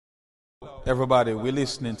everybody, we're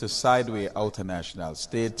listening to Sideway Outernational.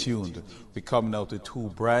 Stay tuned. We're coming out with two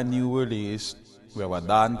brand new releases. We have a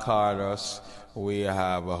Don Carlos, we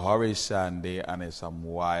have a Horace Sunday, and it's some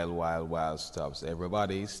wild, wild, wild stuff. So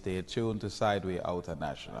everybody, stay tuned to Sideway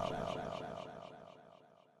Outernational.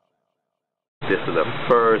 This is the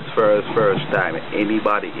first time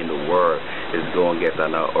anybody in the world is going to get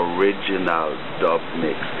an original dub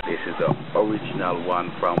mix. This is the original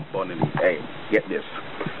one from Bonnie. Hey, get this.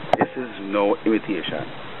 This is no imitation.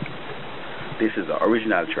 This is the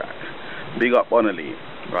original track. Big up Bonnie,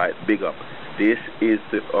 right? Big up. This is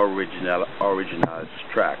the original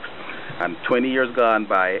tracks. And 20 years gone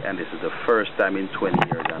by, and this is the first time in 20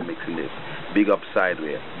 years I'm mixing this. Big up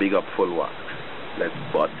Sideway. Big up Full Wax. Let's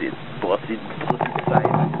bust it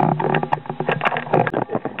sideways.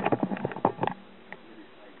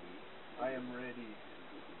 I am ready.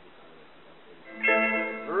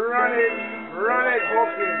 Run it,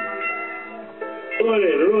 Hawkins. Roll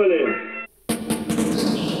it.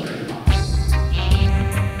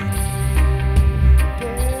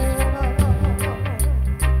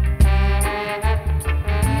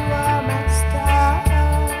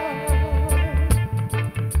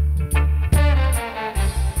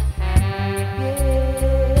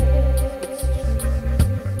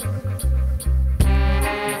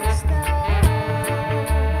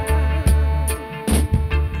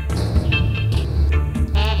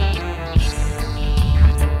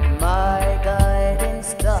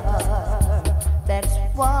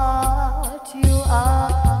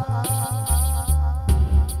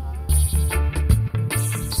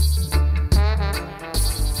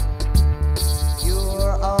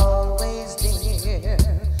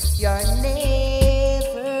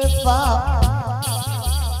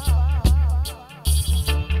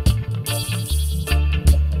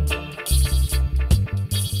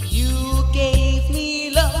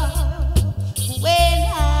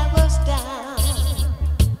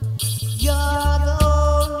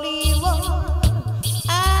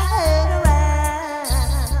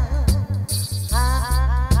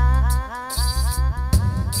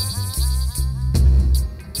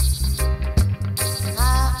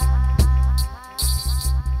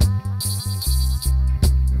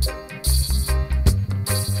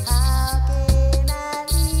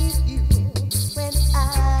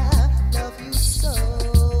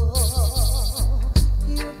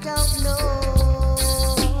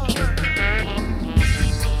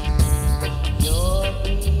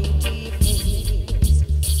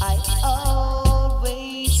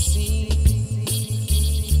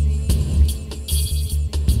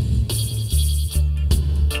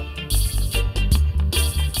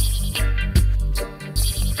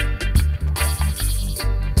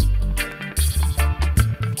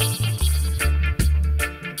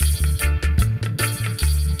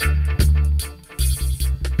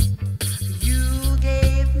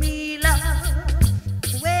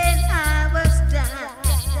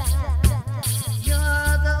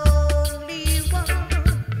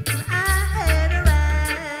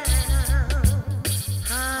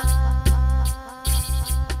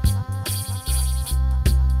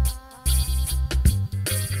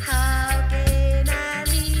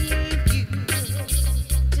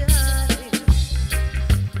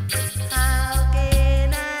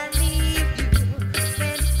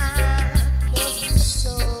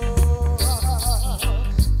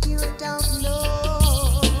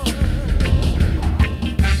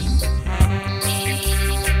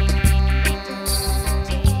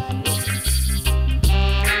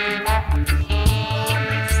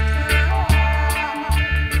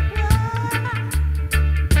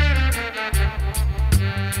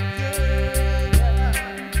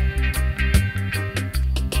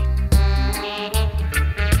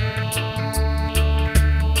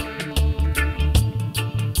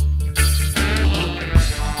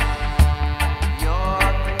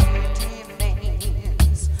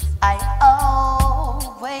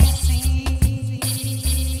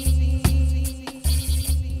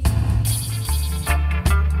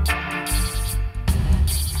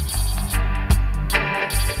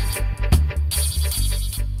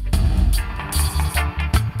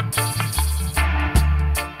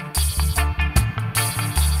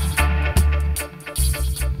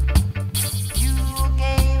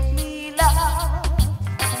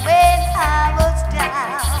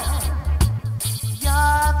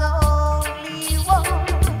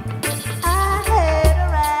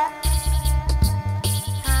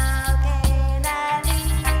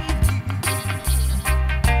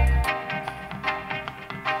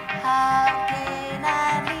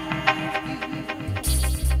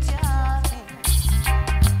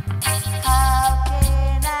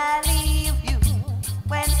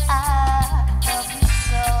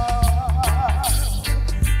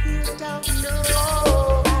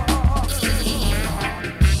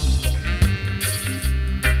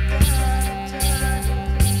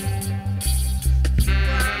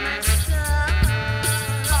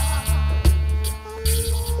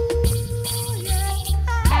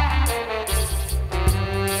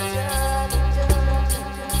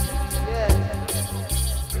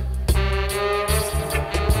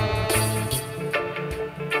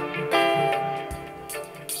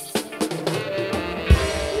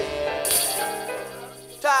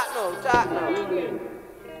 now.